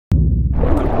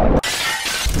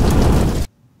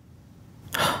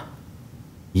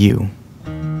You.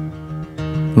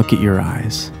 Look at your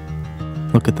eyes.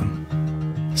 Look at them.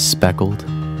 Speckled,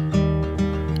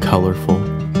 colorful,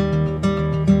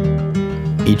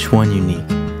 each one unique.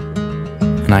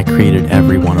 And I created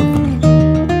every one of them.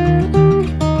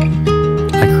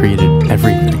 I created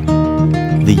everything.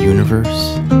 The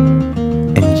universe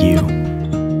and you.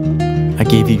 I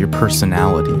gave you your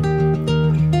personality.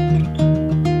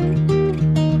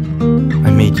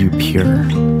 I made you pure,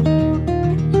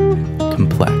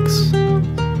 complex.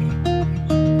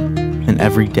 And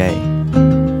every day,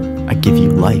 I give you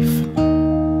life.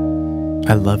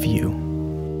 I love you.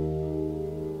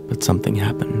 But something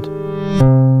happened.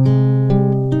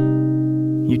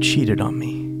 You cheated on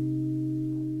me.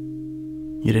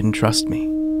 You didn't trust me.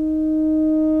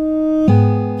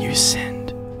 You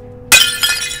sinned.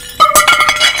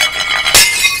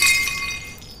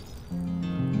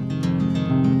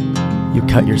 You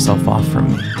cut yourself off from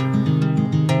me.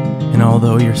 And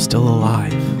although you're still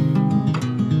alive,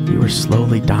 you were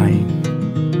slowly dying.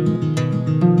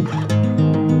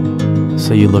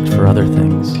 So you looked for other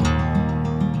things.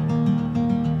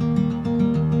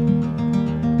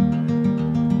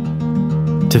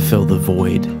 To fill the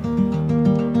void.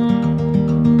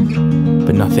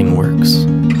 But nothing works.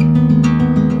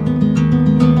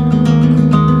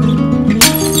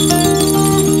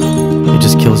 It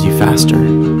just kills you faster.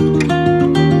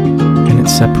 And it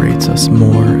separates us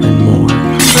more and more.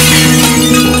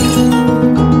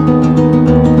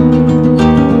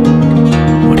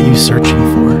 What are you searching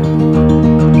for?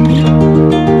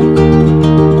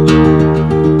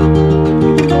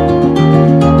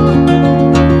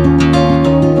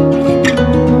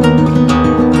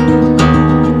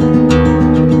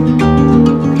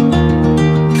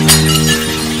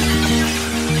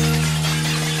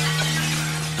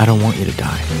 I don't want you to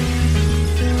die.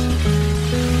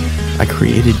 I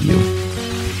created you,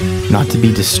 not to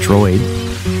be destroyed,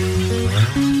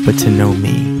 but to know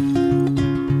me.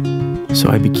 So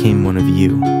I became one of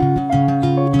you,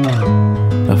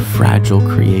 a fragile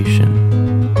creation.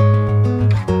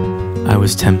 I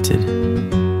was tempted,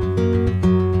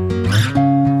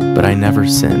 but I never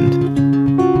sinned.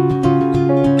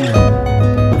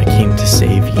 I came to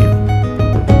save you.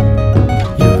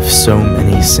 You have so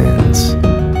many sins.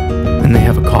 And they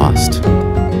have a cost.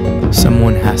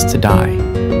 Someone has to die.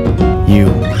 You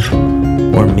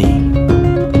or me.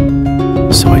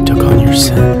 So I took on your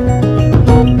sin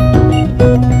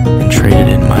and traded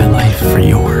in my life for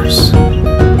yours. And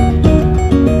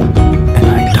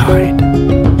I died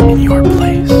in your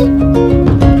place.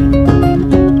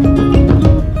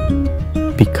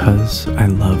 Because I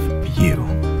love you.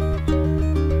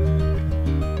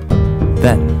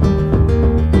 Then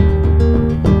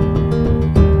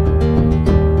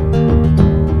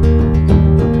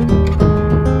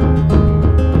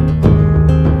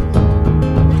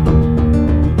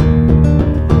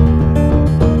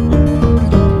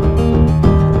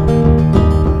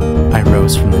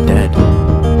from the dead.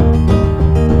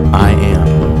 I am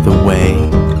the way,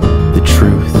 the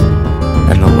truth,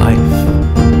 and the life.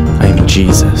 I am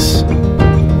Jesus.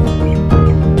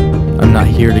 I'm not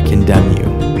here to condemn you.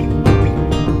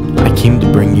 I came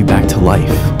to bring you back to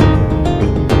life.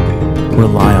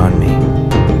 Rely on me.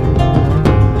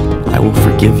 I will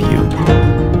forgive you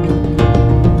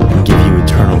and give you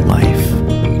eternal life.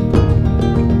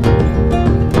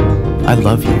 I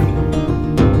love you.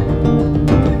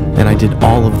 And I did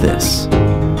all of this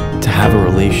to have a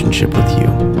relationship with you.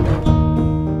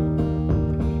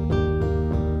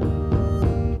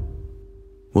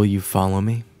 Will you follow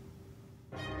me?